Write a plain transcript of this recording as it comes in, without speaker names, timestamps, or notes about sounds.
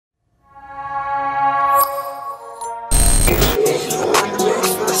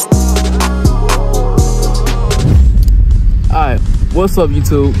What's up,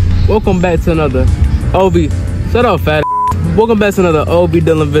 YouTube? Welcome back to another OV. Shut up, fat. Welcome back to another OV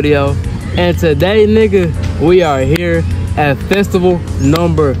Dylan video. And today, nigga, we are here at festival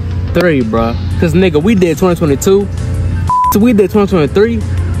number 3, bruh. Cause nigga, we did 2022, so we did 2023,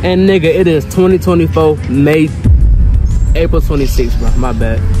 and nigga, it is 2024 April 26th, bro. My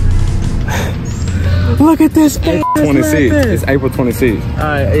bad. Look at this. 26. It's April 26th.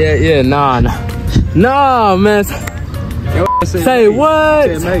 Alright, yeah, nah, man. Say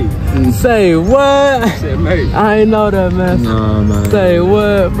what? Say what? I ain't know that, man. Nah, man. Say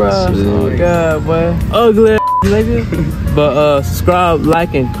what, bro? Oh god, boy. Ugly nigga. But subscribe,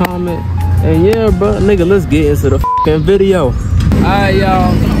 like, and comment. And yeah, bro, nigga, let's get into the fucking video. Alright,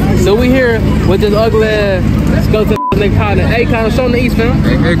 y'all. So we here with this ugly ass. Let's go to the nigga Connor. Hey, Connor, show on the east, fam.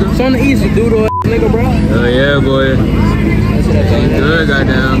 Show on the east, you doodle ass nigga, bro. Oh yeah, boy. Good,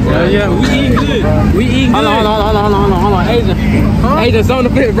 goddamn, boy. Yeah, we eating good. We eating good. Hold on. Agent. Huh? Agent's on the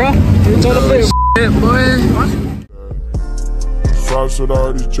fit, bro. It's on the fit. Shit, boy. Thoughts that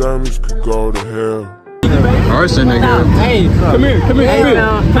all these Germans could go to hell. Arson, nigga. Hey, come here.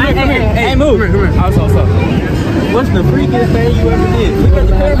 Hey, move. Come here. What's up? What's the freakiest thing you ever did? Look at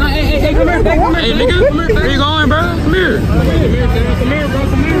the camera. Hey, come here. Hey, nigga, come here. Where you going, bro? Come here. Come here, bro.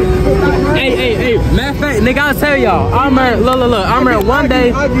 Hey. Matter of fact, nigga, I'll tell y'all. I remember, look. I remember one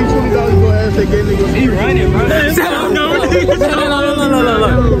day. I'll give you $20 for ass that gay nigga. He running, bro.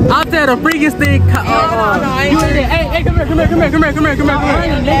 Look. I'll tell the freakiest thing. Hey, come here. Hey, come here, bro. Come here.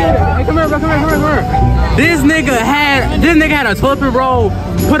 This nigga had a toilet paper roll,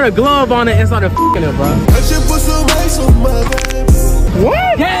 put a glove on it, and started fucking it, bro. I should put some ice on my baby.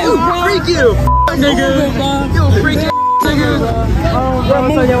 What? Yeah, you freaky, nigga. You freaky, nigga. Oh, bro, I'm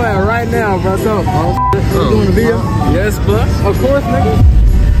gonna tell your ass right now, bro. So, you doing the video? Yes, bro. Of course, nigga.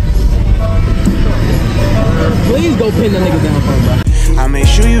 Please go pin the nigga down for me, bro. I make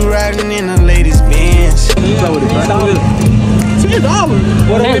sure you riding in the ladies' Benz. $10.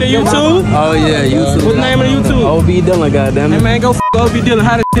 What name of the YouTube? Oh yeah, YouTube. What's the name of the YouTube? OV Dylan, goddamn it. Hey man, go OV Dylan.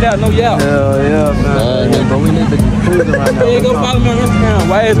 How to get out? No y'all. Hell yeah, man. Bro, we need to cruise right now. Yeah, go follow me on Instagram.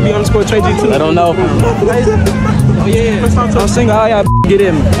 YSB_TreyG2. I don't know. Oh yeah. I'm single. All y'all get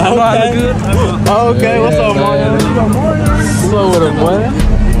in me. I know I look good. Okay, what's up, Mario? What's up with it, boy?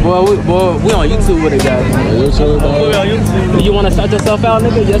 Boy, we on YouTube with it, guys. You want to shout yourself out,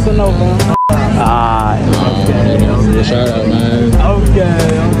 nigga? Yes or no, man? Okay. Shout out, man. Okay.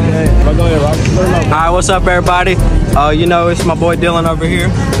 Go ahead, Rob. Alright, what's up, everybody? You know, it's my boy Dylan over here.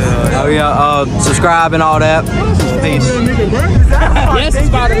 Oh yeah, subscribe and all that. Peace. Yes,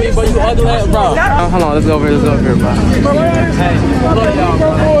 subscribe to me, but you ugly ass, bro. Hold on, let's go over here, bro. Hey, look, y'all,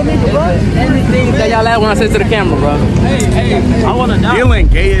 bro. Anything that y'all at when I say to the camera, bro. Hey, I wanna know. Dylan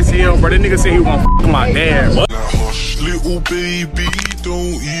gay as hell, bro. That nigga said he wanna f my dad. What? Little baby,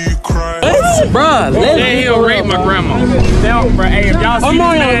 don't you cry. Bro, He'll rape my grandma. Bro, hey, if y'all see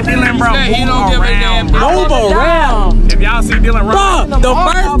Dylan, bro, move around. If y'all see Dylan, Bro, the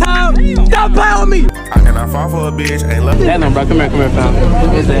first time, stop playing with me. How can I fall for a bitch? Ain't love. Tell him, bro. Come here, fam.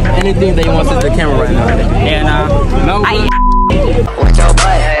 Is there anything that you want to say to the camera right now? And no. with your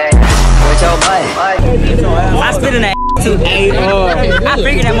butt. I spit in that too. Hey, I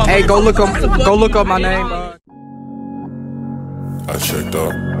figured that. Hey, go look up my name. I checked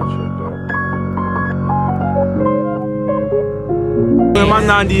up. In my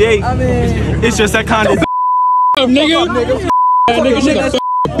 98, it's just that kind of nigga.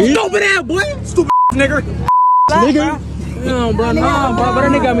 Stupid ass boy. Stupid nigga. No, bro. But that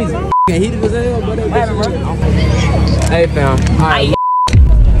nigga got me heated as hell, bro. Hey, fam. Alright.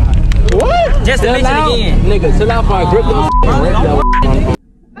 What? Just to mention again. Nigga, chill out for I grip the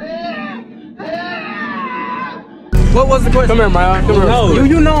What was the question? Come here, bro. Come here. No.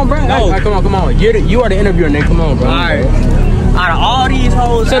 You know him, bro. No. Right, come on. You are the interviewer, nigga. Come on, bro. Alright. Out of all these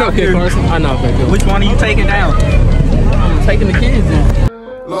hoes, shut up, kid. I know, okay, which one are you taking down? I'm taking the kids then.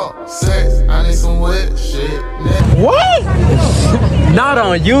 Look, sex, I need some wet shit. What? Not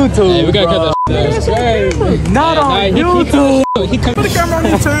on YouTube. Hey, we gotta cut that shit. Not on YouTube. He put the camera on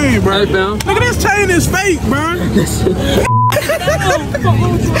his chain, bro. Look at this chain is fake, bro.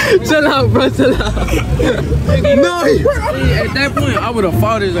 Chill out, bro. Chill out. No. At that point, I would have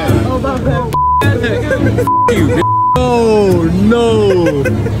fought his ass. Oh no!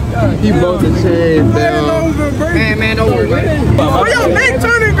 He broke the chain down. Man, don't worry, man. Oh, your neck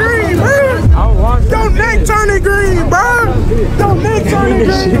turning green, bro. Your neck turning green, bro. Your neck turning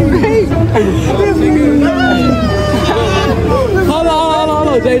green. Hold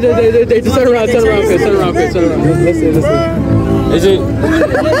on. Jay, just turn around, quick. Listen. Is it?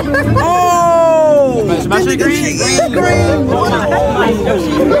 Oh! My shit green.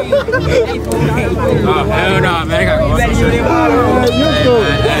 Oh, hell no, man. I gotta go.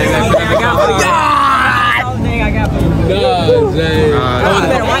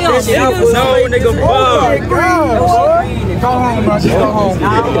 No, nigga, fuck. Go home, bro. Just go home.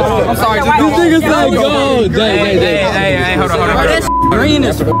 I'm sorry. These niggas say go. Hey, hold on. That's green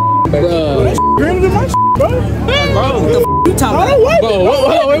as bro. Greener than my bro. Bro, what the f you talking about? Bro,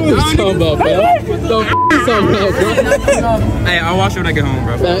 what you talking about, bro? What the f you talking about, bro? Hey, I'll wash it when I get home,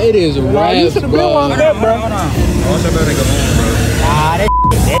 bro. Man, it is raps, bro. Hold on. I'll wash it when I get home, bro.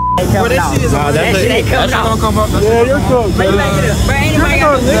 Nah, that shit ain't coming out. Gonna come up. Yeah, you're cool, bro.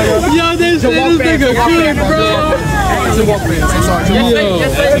 Yo, this nigga good, bro.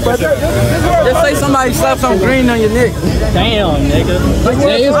 Just say somebody slapped some green on your neck. Damn, nigga.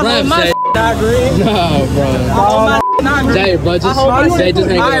 Jay, it's rap, Jay. No, bro. Jay, bro, just hang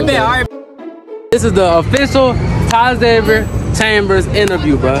it up. This is the official Ty Xavier Chambers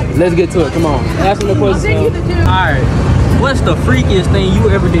interview, bro. Let's get to it. Come on. Ask him the question. Alright. What's the freakiest thing you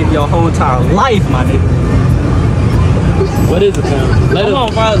ever did your whole entire life, my nigga? What is it, fam? Come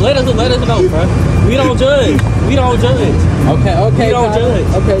on, bro. Let us know, bro. We don't judge. Okay. We don't judge.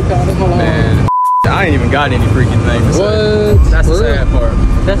 Okay, Connor, hold on. Man, I ain't even got any freaking things. What? That's the sad part.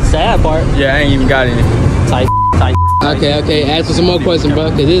 That's the sad part. Yeah, I ain't even got any. Type. Okay. Ask for some more questions, bro.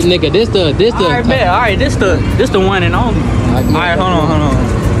 Cause this nigga, this the. Alright, man. Alright, this the one and only. Alright, hold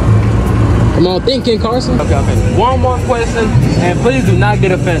on. Come on, thinking, Carson. Okay. One more question, and please do not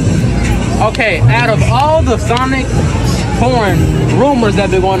get offended. Okay, out of all the Sonic porn rumors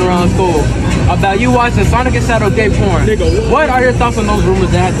that been going around school about you watching Sonic and Shadow gay porn, what are your thoughts on those rumors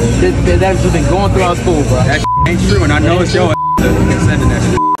that have been going throughout school, bro? That ain't true, and I know it's your sending that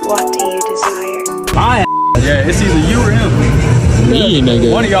shit. What do you desire? My Yeah, it's either you or him. me,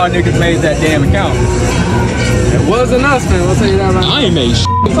 nigga. One of y'all niggas made that damn account. It wasn't us, man. We'll tell you that right now. I ain't made shit.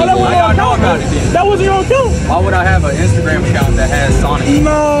 How y'all know about it then? That wasn't your account. Why would I have an Instagram account that has Sonic?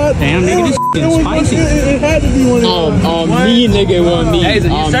 Nah. Damn, nigga, this shit is spicy. It had to be one of them. On me, nigga, it wasn't me. Hey, you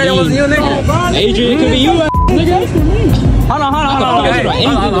sure that wasn't you, nigga? Adrian, it could be you, nigga. Hold on.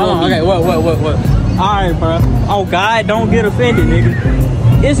 Okay, what? Alright, bro. Oh, God, don't get offended, nigga.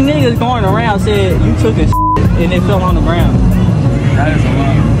 This niggas going around said you took a and it fell on the ground. That is a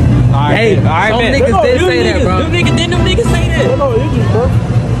lot. Alright, some niggas did say that, bro. Them niggas say that. No, it's just, bro.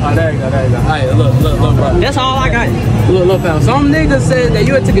 Oh, there you go. Alright, look, bro. That's all I got. Look, fam. Some niggas said that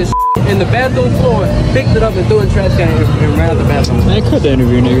you had took a in the bathroom floor, picked it up and threw it in the trash can and ran out the bathroom. Man, cut the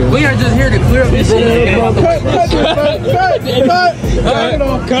interview, nigga. We are just here to clear up this shit. Cut, Cut it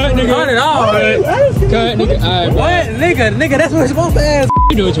off, man. Cut, nigga. Alright, bro. What? Nigga, that's what we're supposed to ask.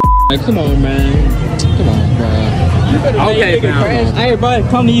 You do what you want. Come on, man. Come on, bro. Okay, fam. Hey, bro,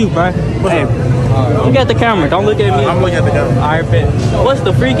 come to you, bro. Hey, look at the camera. Don't look at me. I'm looking at the camera. Alright, bet. What's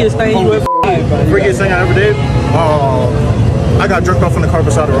the freakiest thing you ever did, bro? Freakiest thing I ever did? I got jerked off on the car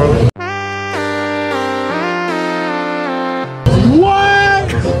beside the road. What?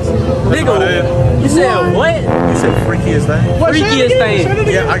 Nigga, you said what? You said freakiest thing? Freakiest thing.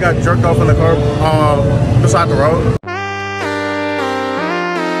 Yeah, I got jerked off in the car beside the road.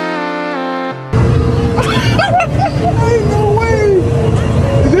 Ain't no way.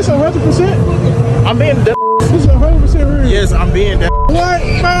 Is this 100%? I'm being dead. This is 100% real. Yes, I'm being dead. What?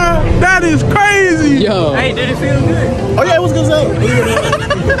 That is crazy. Yo. Hey, did it feel good? Oh yeah, it was good stuff.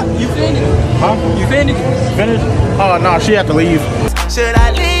 You finished? Huh? You finished? Finished? Oh no, she had to leave. Should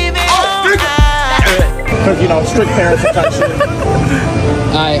I leave it? Cause you know, strict parents and type shit.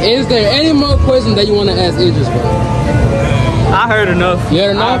 Alright, is there any more questions that you want to ask Idris, bro? I heard enough. You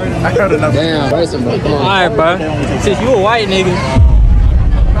heard enough? I heard enough. Damn, racing, bro. Come on. Alright, bro. Since you a white nigga,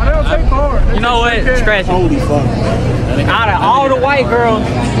 you know what? Scratch it. Holy fuck. Out of all the white girls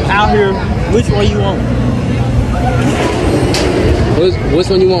out here, which one you want? Which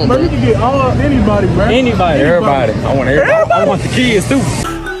one you want, Bro, bro? you can get anybody, bro. Anybody. Everybody. I want everybody. I want the kids too.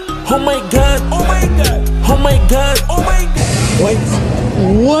 Oh my god. Oh my god. Oh my god. Oh my god.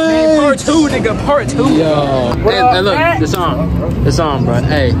 What? Part 2, nigga. Part 2. Yo. Hey, look, the song, bro.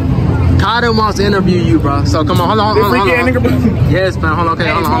 Hey. Carter wants to interview you, bro. So come on, hold on. Yes, man. Hold on, okay.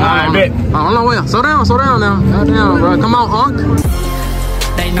 Hold on. Hold on, wait. Slow down now. Goddamn, bro. Come on, Unc.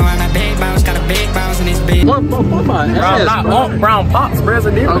 They know I'm a big boss, got a big boss in this bitch. What ass, Not bro? Unc, brown box, bro. That's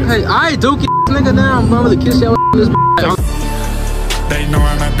a difference. Okay, alright, Dookie, nigga down, bro. Really kiss your ass in this bitch. They know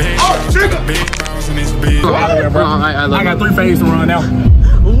I'm a big boss, got a big boss in this bitch. I got 3 phases to run now.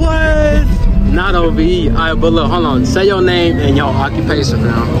 What? Not OVE. Alright, but look, hold on. Say your name and your occupation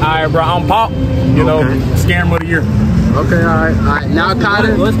now. Alright, bro. I'm Pop. You know, scam of the year. Okay, alright. Now,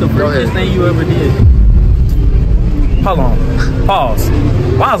 Carter. What's the freakiest thing you ever did? Hold on. Pause.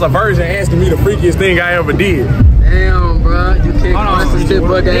 Why is a virgin asking me the freakiest thing I ever did? Damn, bro. You can't cross this shit,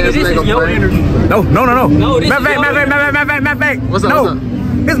 bug ass This is your interview. No. No, this is your Matter of fact. What's up? No. What's up?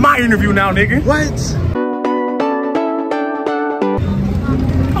 It's my interview now, nigga. What?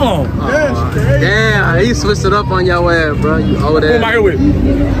 Oh. Damn, he switched it up on your ass, bro. You old Who am I ass. here with?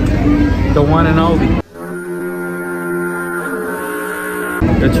 The one and only.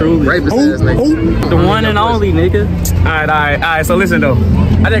 The truly. Rapist ass nigga. The one and only, nigga. All right. So listen though.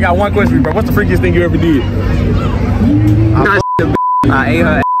 I just got one question, bro. What's the freakiest thing you ever did? I ate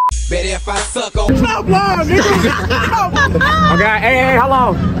her. Stop lying, nigga. Okay, hey, hold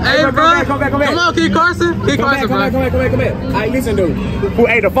on. Hey, bro. Come back. Come on, Kid Carson. Kid Carson, bro. Come back. All right, listen, dude. Who?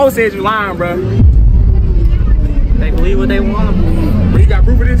 Hey, the folks said you lying, bro. They believe what they want. But you got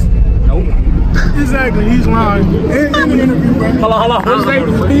proof of this? Nope. Exactly, he's lying. In the interview, bro. Hold on. What's his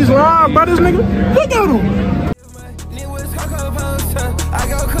name? He's lying, bro. This nigga. Look at him.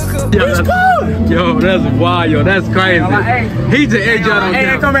 Yo, that's wild, yo. That's crazy. He just edged out on Hey,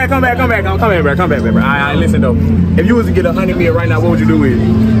 him. come back, bro. Come back, bro. All right, listen though. If you was to get 100 million right now, what would you do with it?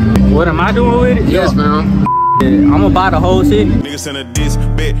 What am I doing with it? Yes, man. I'm gonna buy the whole city. Nigga send a diss,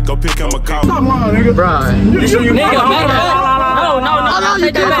 bet, go pick him a call. Stop lying, nigga. Bro. You sure you? Nigga, Hold on. no, you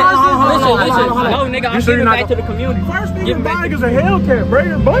take that can't back. Listen. No, nigga, I'm sure giving you're back not to the community. First thing Give you back buy to is a Hellcat, bro.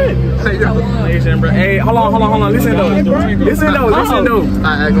 Your butt. Listen, bro. Hey, hold on. Listen though. Listen though.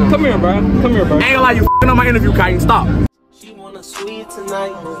 Alright, go on. Come here, bro. I ain't gonna lie, you f***ing on my interview, Kai. Stop. She wanna sweet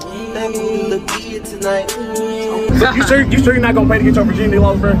tonight. Think we look good tonight. You sure you're not gonna pay to get your virginity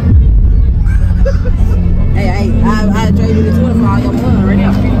lost, bro? Hey, I trade you the 20 for all your money right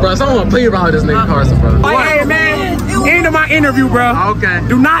now. Bro, someone please about this nigga Carson, bro. Hey, man. End of my interview, bro. Okay.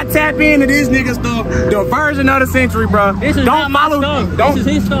 Do not tap into this nigga stuff. The version of the century, bro. This is Don't not follow. my stuff. Don't. This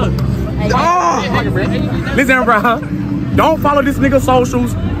is his stuff. Listen, bro. Don't follow this nigga's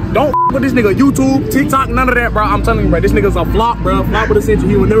socials. Don't with this nigga YouTube, TikTok, none of that, bro. I'm telling you, bro. This nigga's a flop, bro. Flop of the century.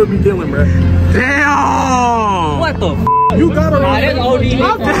 He will never be killing, bro. Damn. What the f? You got it. That's OD. I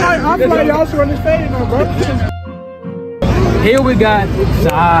feel like y'all should on this fade now, bro. Here we got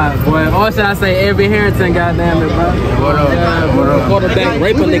Shy, boy. Or should I say every Harrington, goddamn it, bro. What up? Quarterback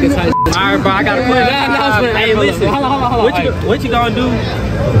rape a nigga type. Alright, bro, I gotta put that announcement. Hey, listen. Hold on. What you gonna do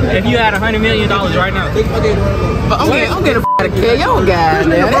if you had $100 million right now? I'm getting out of KO, guys.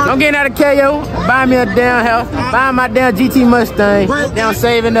 I'm getting out of KO. Buy me a damn house. Buy my damn GT Mustang. Down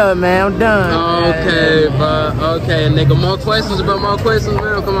saving up, man. I'm done. Okay, bro. Okay, nigga. More questions, bro. More questions,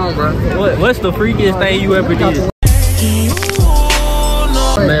 man. Come on, bro. What's the freakiest thing you ever did?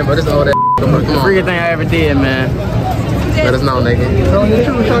 Man, but this old ass. Come on. Freakiest thing I ever did, man. Let us know, nigga.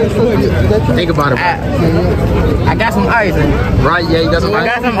 Think about it, bro. I got some ice. Right? Yeah, you got some ice? I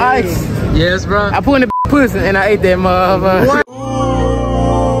got some ice. Yes, bro. I put in the pussy and I ate that motherfucker. What?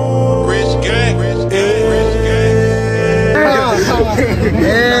 Rich gang.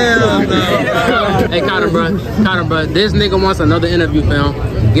 Hell no. Hey, Connor, bro. This nigga wants another interview, fam.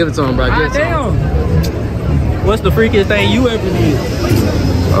 Give it to him, bro. Give it to him. What's the freakiest thing you ever did?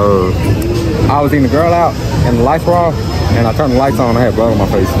 I was eating the girl out and the lights were off and I turned the lights on and I had blood on my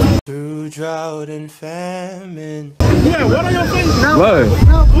face. Through drought and famine. Yeah, what on your face? Blood.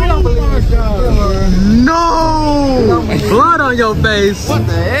 No! Blood on your face. What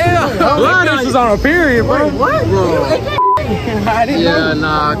the hell? Blood on This on a period, bro. what? Bro. Yeah,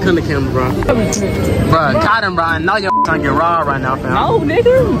 nah, couldn't have came, bro. Bro, Cotton, bro, I know you're trying to get raw right now, fam. No,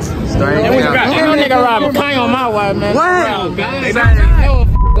 nigga. Straight. Ain't no nigga rob a pie on my wife, man. What? Is that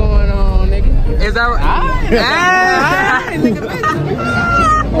going on, nigga? Is that right?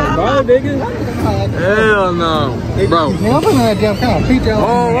 Bro, nigga. Hell no. Bro.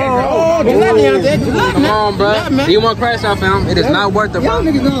 Come on, bro. You want to crash out, fam? It is not worth it, bro.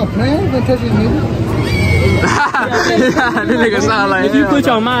 This nigga sound like If you put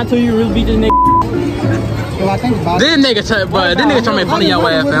your mind to you, really beat this nigga. This nigga trying to make fun of your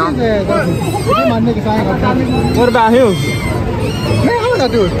ass, fam. What about him?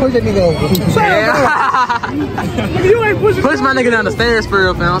 Push my nigga down the stairs for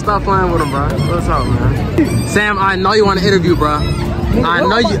real, fam. Stop playing with him, bro. What's up, man? Sam, I know you want to interview, bro. I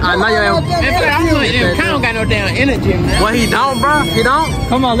know you. I don't got no damn energy, man. Well, he don't, bro. He don't.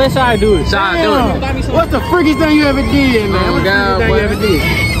 Come on, let's try to do it. Try to do it. What's the freakiest thing you ever did, man? Oh, God, boy.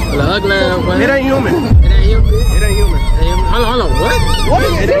 The ugly ass, boy. It ain't human. It ain't human. It ain't human. Hold on. What?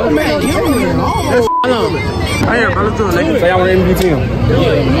 It ain't human. Hold on. Right here, bro. Let's do it, nigga. So y'all want to interview Tim?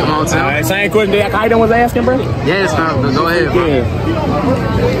 Come on, Tim. Alright, same question that Kaiden was asking, bro? Yes, fam. Go ahead, bro. Yeah.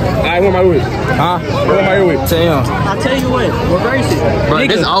 Alright, who am I with? Huh? Who am I with? Tim. I'll tell you what. Reverse it. Bro,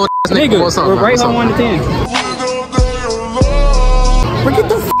 this old ass nigga. What's up, Reverse man? on 1 to 10. Bro, get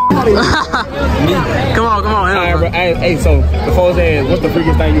the f out of here. Come on. Alright, bro. Hey, so the folks asked, what's the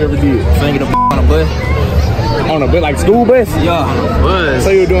freakiest thing you ever did? Slinging a on a bus. On a bus, like school bus? Yeah. Bus. So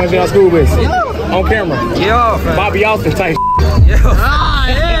you were doing shit on school bus? Yeah. On camera? Yeah, fam. Bobby Austin type. Yeah. Ah,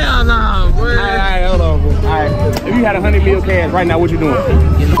 hell no, boy. Alright, hold on, bro. Alright. If you had 100 million cash right now, what you doing?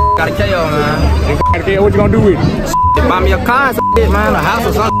 Got a KO, man. What you gonna do with it? Buy me a car and some shit, man. A house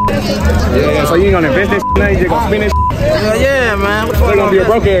or something. Yeah, so you ain't gonna invest that shit now, you just gonna spend that shit? Yeah, man. What So you gonna be a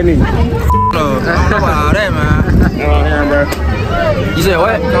broke ass nigga? No, I don't know about all that, man. That's what I'm hearing, bro. You said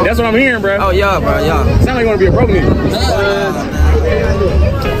what? That's what I'm hearing, bro. Oh, yeah, bro, yeah. Sound like you wanna be a broke nigga.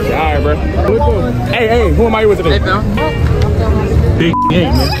 Alright, bro. Hey, who am I with today? Hey, fam. Big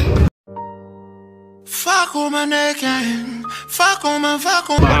game, man. Fuck on my neck and fuck on my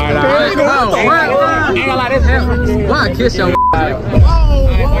Alright. Come on. Ain't gonna lie, this happening. Why kiss your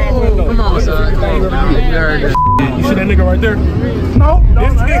Come on, son. Come on. You heard it. You see that nigga right there? No.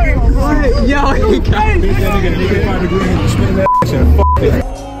 This nigga. Yo, he got This nigga spinning that shit. Fuck this.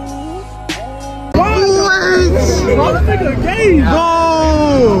 What? This nigga gay,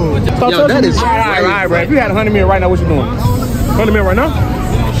 bro. Yo, that is Alright, bro. If you had 100 million right now, what you doing? 100 million right now?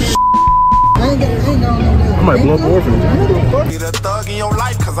 I might blow up orphanage. Be the thug in your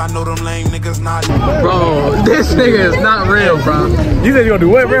life, cause I know them lame niggas not. Bro, this nigga is not real, bro. You said you gonna do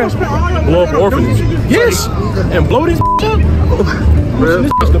what, bro? Blow up orphanage. Yes. And blow this up. Bro.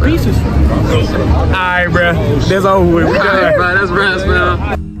 This to pieces. Alright, bro. That's over with. Alright, bro, that's rest,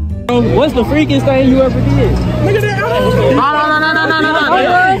 man. What's the freakiest thing you ever did? Look at that.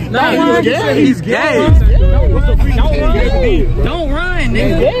 No. He's gay. What's the freakiest thing you ever did? Don't run,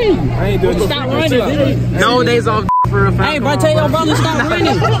 nigga. I ain't doing this. Stop running. No days off for a fact. Hey, bro, tell your brother stop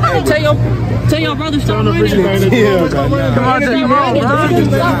running. Tell your brother stop running. Come on, bro.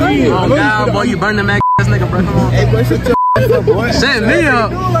 Oh, God, boy, you burn the mag ass nigga, bro. Come on. Hey, boy, shut your ass up, boy. Set me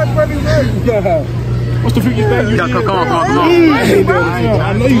up. What's the freakiest thing you did? Come on.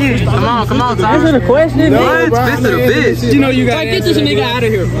 I know you. Come on, Ty. Answer the question, man. What? This is a bitch. You know you got. Get this nigga out of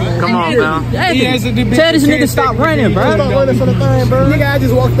here. Come on, man. Tell this nigga stop running, bro. Stop running for the thing, bro. Nigga, I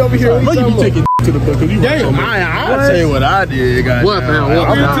just walked over here. What you be taking to the book? Cause you Damn, I'll tell you what I did, guys. What, fam? I'm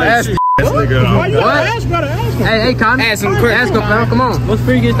gonna ask this nigga. Why you gotta ask, brother? Ask him. Hey, Con. Ask him, fam. Come on. What's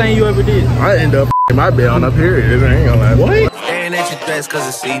the freakiest thing you ever did? I end up my bed on up here. I ain't gonna lie. What? Staring at your dress cause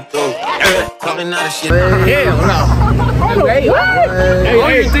it's see-through. Talking out of shit. Hell no.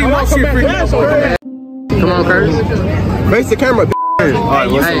 Hey, think my shit freaky. Come on, Curtis. Face the camera. Alright,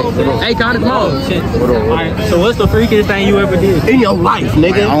 what's up? Hey, Con, come on. Alright, so what's the freakiest thing you ever did? In your life,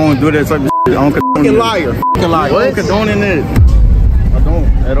 nigga. I don't do that type of shit. I don't condone it. Liar. Fucking liar. What? I don't condone it. I don't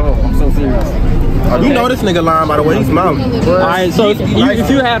at all. I'm so serious. You know this nigga lying, by the way. He's smiling. Alright, so if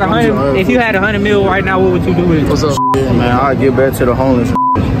you had 100 mil right now, what would you do with it? What's up? Yeah, man, I'll get back to the homeless.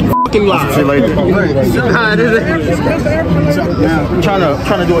 Fucking lie. Shit like that. I'm trying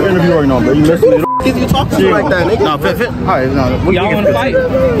to do an interview right now, bro. You listening? If you talk to me like that, nigga. Nah, fit. Alright, no. Y'all wanna fight?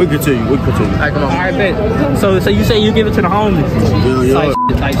 We continue. Alright, come on. Alright, bet. So you say you give it to the homeless? Yeah.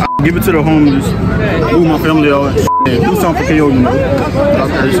 Like, Give it to the homeless. Move my family out. Do something for KO, you know.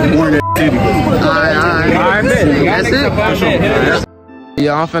 Okay. Just born in that city. Alright, bet. That's it.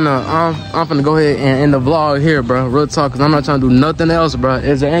 Yeah, I'm finna go ahead and end the vlog here, bro. Real talk, cause I'm not trying to do nothing else, bro.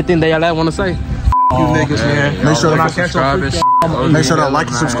 Is there anything that y'all want to say? You niggas, man. Make sure to like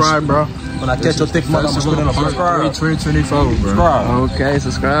and subscribe, bro. When I catch your thick mother, I'm gonna subscribe. 324, bro. Okay,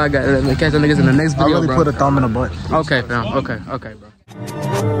 subscribe. Catch the niggas in the next video, I really bro. put a thumb in the butt. Okay, fam. Okay, bro.